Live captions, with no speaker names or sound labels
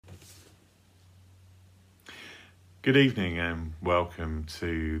Good evening and welcome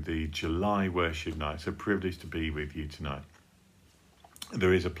to the July worship night. It's a privilege to be with you tonight.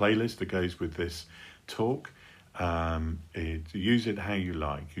 There is a playlist that goes with this talk. Use it how you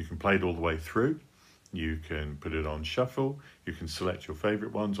like. You can play it all the way through. You can put it on shuffle. You can select your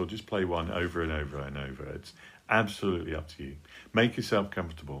favourite ones or just play one over and over and over. It's absolutely up to you. Make yourself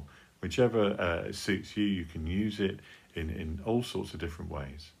comfortable. Whichever suits you, you can use it in all sorts of different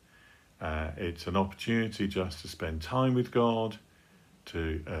ways. It's an opportunity just to spend time with God,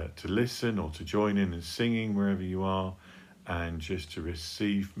 to listen or to join in singing wherever you are, and just to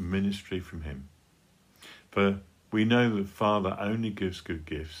receive ministry from Him. For we know that Father only gives good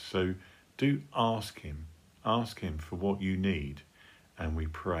gifts, so do ask Him for what you need, and we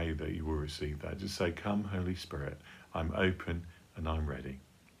pray that you will receive that. Just say, "Come, Holy Spirit, I'm open and I'm ready."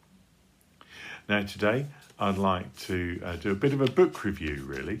 Now today I'd like to do a bit of a book review,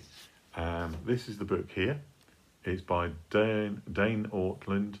 really. This is the book here. It's by Dane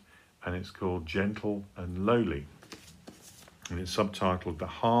Ortlund, and it's called Gentle and Lowly. And it's subtitled The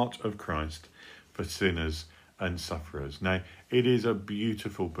Heart of Christ for Sinners and Sufferers. Now, it is a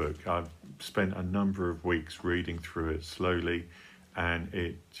beautiful book. I've spent a number of weeks reading through it slowly, and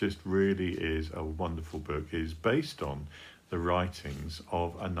it just really is a wonderful book. It is based on the writings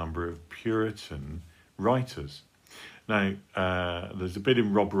of a number of Puritan writers. Now, there's a bit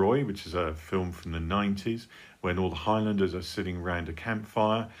in Rob Roy, which is a film from the 90s, when all the Highlanders are sitting around a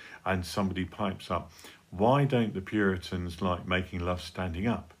campfire and somebody pipes up, "Why don't the Puritans like making love standing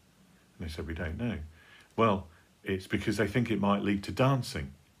up?" And they said, "We don't know." Well, it's because they think it might lead to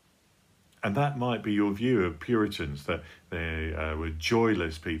dancing. And that might be your view of Puritans, that they were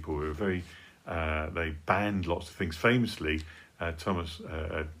joyless people who were very, they banned lots of things. Famously,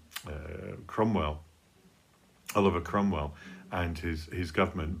 Oliver Cromwell and his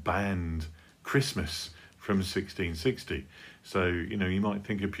government banned Christmas from 1660. So, you might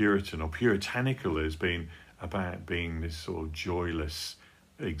think of Puritan or puritanical as being about being this sort of joyless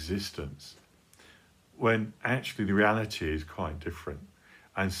existence, when actually the reality is quite different.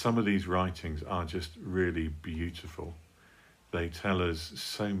 And some of these writings are just really beautiful. They tell us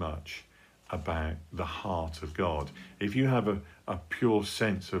so much about the heart of God. If you have a pure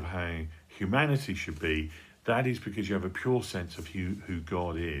sense of how humanity should be, that is because you have a pure sense of who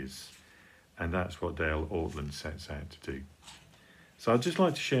God is. And that's what Dale Ortlund sets out to do. So I'd just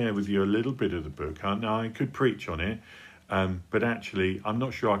like to share with you a little bit of the book. Now, I could preach on it, but actually I'm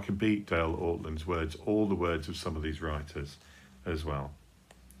not sure I can beat Dale Ortlund's words, all the words of some of these writers as well.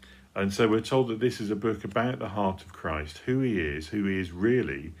 And so we're told that this is a book about the heart of Christ, who he is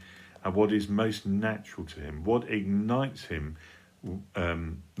really, and what is most natural to him, what ignites him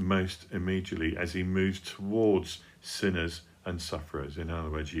most immediately as he moves towards sinners and sufferers, in other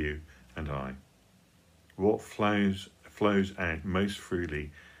words, you and I. What flows out most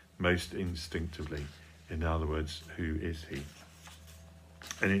freely, most instinctively, in other words, who is he?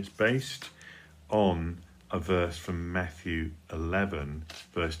 And it's based on a verse from Matthew 11,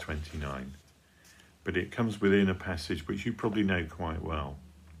 verse 29. But it comes within a passage which you probably know quite well.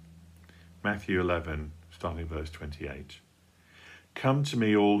 Matthew 11, starting verse 28. "Come to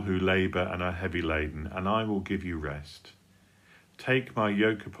me all who labour and are heavy laden, and I will give you rest. Take my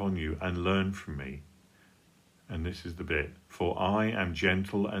yoke upon you and learn from me." And this is the bit. "For I am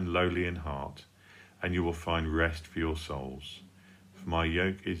gentle and lowly in heart, and you will find rest for your souls. For my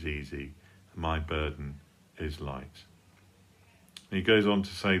yoke is easy, and my burden is light." And he goes on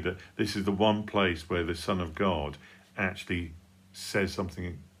to say that this is the one place where the Son of God actually says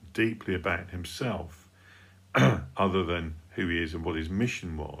something deeply about himself, other than who he is and what his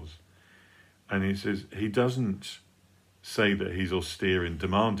mission was. And he says he doesn't say that he's austere and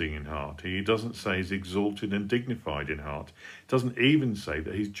demanding in heart. He doesn't say he's exalted and dignified in heart. He doesn't even say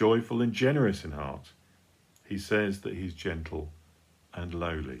that he's joyful and generous in heart. He says that he's gentle and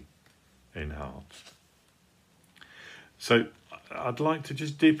lowly in heart. So I'd like to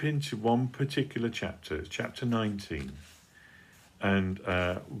just dip into one particular chapter. It's chapter 19. And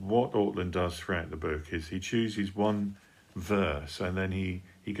what Ortlund does throughout the book is he chooses one verse and then he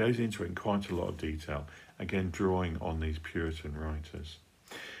goes into it in quite a lot of detail, again drawing on these Puritan writers.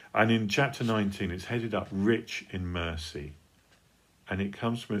 And in chapter 19 it's headed up "Rich in Mercy," and it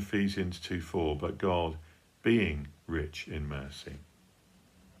comes from Ephesians 2:4, but God being rich in mercy.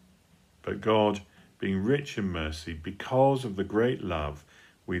 But God being rich in mercy because of the great love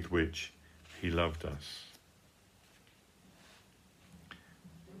with which he loved us.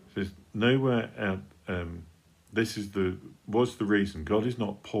 There's nowhere this was the reason. God is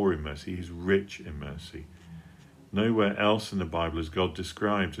not poor in mercy, he's rich in mercy. Nowhere else in the Bible is God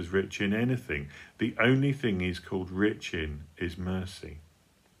described as rich in anything. The only thing he's called rich in is mercy.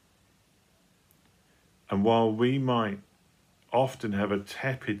 And while we might often have a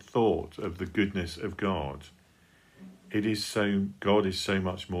tepid thought of the goodness of God, God is so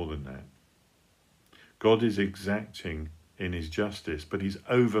much more than that. God is exacting in his justice, but he's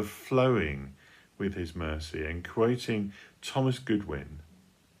overflowing with his mercy. And quoting Thomas Goodwin,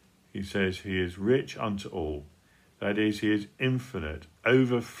 he says, he is rich unto all. That is, he is infinite,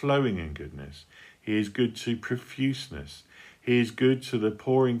 overflowing in goodness. He is good to profuseness. He is good to the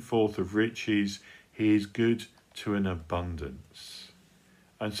pouring forth of riches. He is good to an abundance.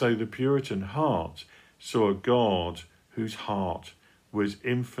 And so the Puritan heart saw a God whose heart was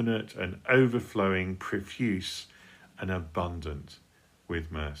infinite and overflowing, profuse and abundant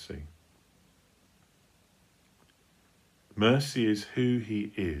with mercy. Mercy is who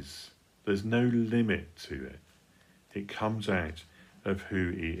he is. There's no limit to it. It comes out of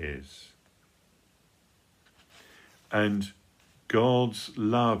who he is. And God's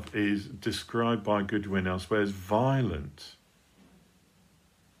love is described by Goodwin elsewhere as violent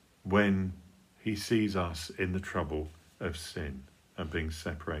when he sees us in the trouble of sin and being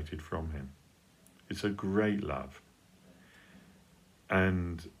separated from him. It's a great love.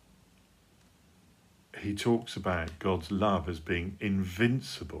 And he talks about God's love as being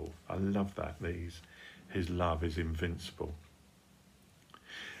invincible. I love that. His love is invincible.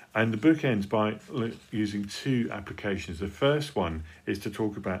 And the book ends by using two applications. The first one is to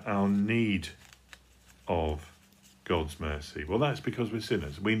talk about our need of God's mercy. Well, that's because we're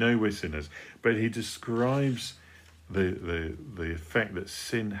sinners. We know we're sinners. But he describes the effect that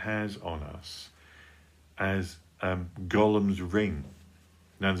sin has on us as Gollum's ring.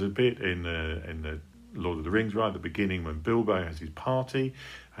 Now, there's a bit in the Lord of the Rings right at the beginning when Bilbo has his party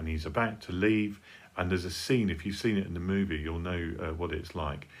and he's about to leave. And there's a scene, if you've seen it in the movie, you'll know what it's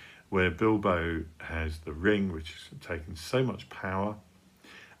like, where Bilbo has the ring, which has taken so much power,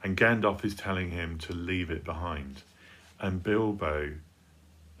 and Gandalf is telling him to leave it behind. And Bilbo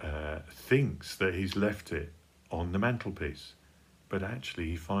thinks that he's left it on the mantelpiece, but actually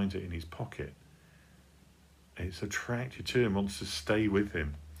he finds it in his pocket. It's attracted to him, wants to stay with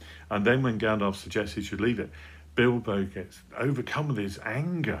him. And then when Gandalf suggests he should leave it, Bilbo gets overcome with his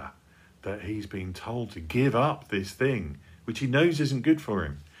anger that he's been told to give up this thing, which he knows isn't good for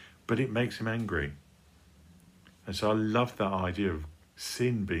him, but it makes him angry. And so I love that idea of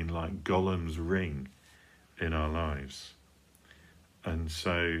sin being like Gollum's ring in our lives. And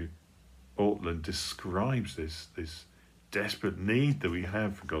so Ortlund describes this desperate need that we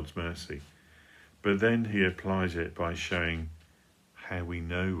have for God's mercy. But then he applies it by showing how we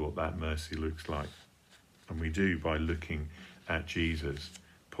know what that mercy looks like. And we do by looking at Jesus.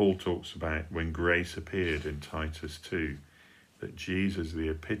 Paul talks about when grace appeared in Titus 2, that Jesus is the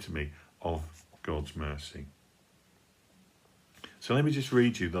epitome of God's mercy. So let me just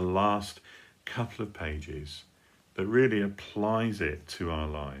read you the last couple of pages that really applies it to our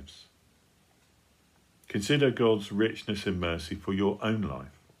lives. Consider God's richness in mercy for your own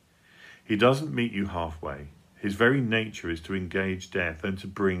life. He doesn't meet you halfway. His very nature is to engage death and to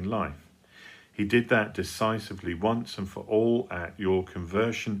bring life. He did that decisively once and for all at your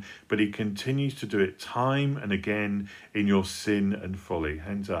conversion, but he continues to do it time and again in your sin and folly.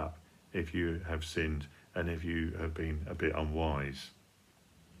 Hands up if you have sinned and if you have been a bit unwise.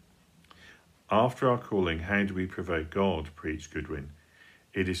 After our calling, how do we provoke God? Preached Goodwin.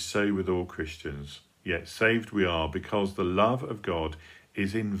 It is so with all Christians. Yet saved we are because the love of God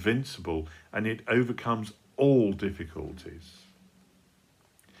is invincible and it overcomes all difficulties.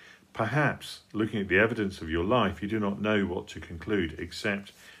 Perhaps, looking at the evidence of your life, you do not know what to conclude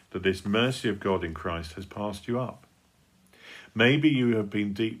except that this mercy of God in Christ has passed you up. Maybe you have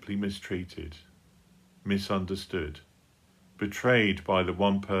been deeply mistreated, misunderstood, betrayed by the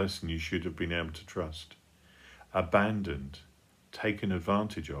one person you should have been able to trust, abandoned, taken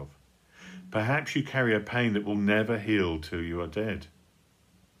advantage of. Perhaps you carry a pain that will never heal till you are dead.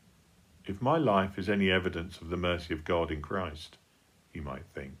 If my life is any evidence of the mercy of God in Christ, you might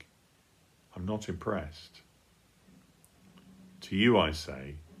think, I'm not impressed. To you I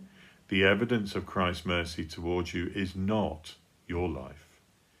say, the evidence of Christ's mercy towards you is not your life.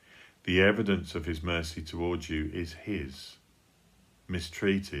 The evidence of his mercy towards you is his.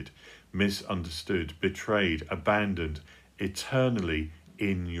 Mistreated, misunderstood, betrayed, abandoned, eternally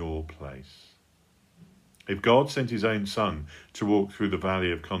in your place. If God sent his own son to walk through the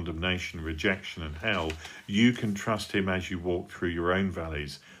valley of condemnation, rejection and hell, you can trust him as you walk through your own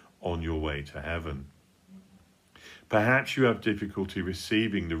valleys on your way to heaven. Perhaps you have difficulty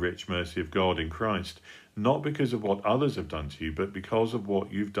receiving the rich mercy of God in Christ, not because of what others have done to you, but because of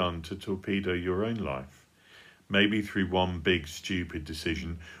what you've done to torpedo your own life. Maybe through one big stupid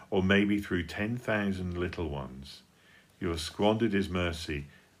decision, or maybe through 10,000 little ones. You have squandered his mercy,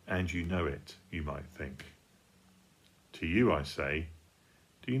 and you know it, you might think. To you I say,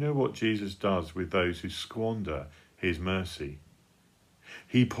 do you know what Jesus does with those who squander his mercy?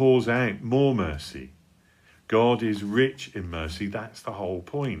 He pours out more mercy. God is rich in mercy. That's the whole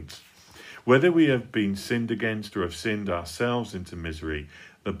point. Whether we have been sinned against or have sinned ourselves into misery,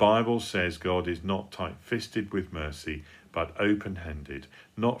 the Bible says God is not tight-fisted with mercy, but open-handed,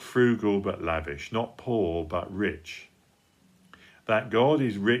 not frugal but lavish, not poor but rich. That God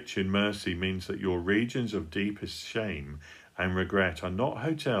is rich in mercy means that your regions of deepest shame and regret are not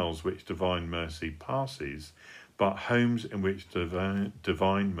hotels which divine mercy passes, but homes in which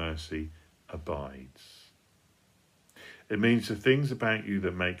divine mercy abides. It means the things about you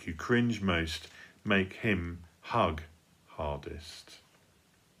that make you cringe most make him hug hardest.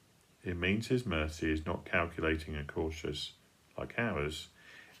 It means his mercy is not calculating and cautious like ours.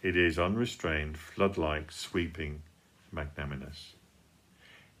 It is unrestrained, flood-like, sweeping, magnanimous.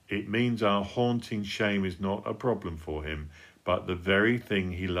 It means our haunting shame is not a problem for him, but the very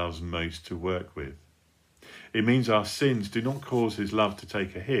thing he loves most to work with. It means our sins do not cause his love to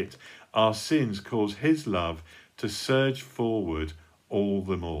take a hit. Our sins cause his love to surge forward all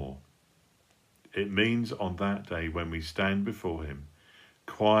the more. It means on that day when we stand before him,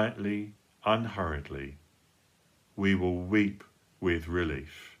 quietly, unhurriedly, we will weep with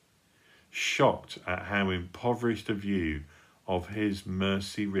relief, shocked at how impoverished a view of his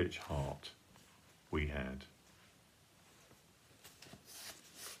mercy-rich heart we had.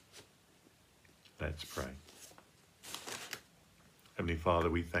 Let's pray. Heavenly Father,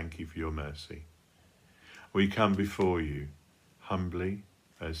 we thank you for your mercy. We come before you humbly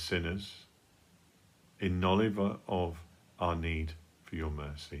as sinners, in knowledge of our need for your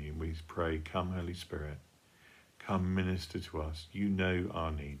mercy. And we pray, come Holy Spirit, come minister to us. You know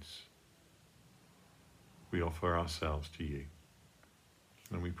our needs. We offer ourselves to you.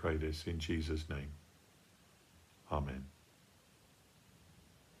 And we pray this in Jesus' name. Amen.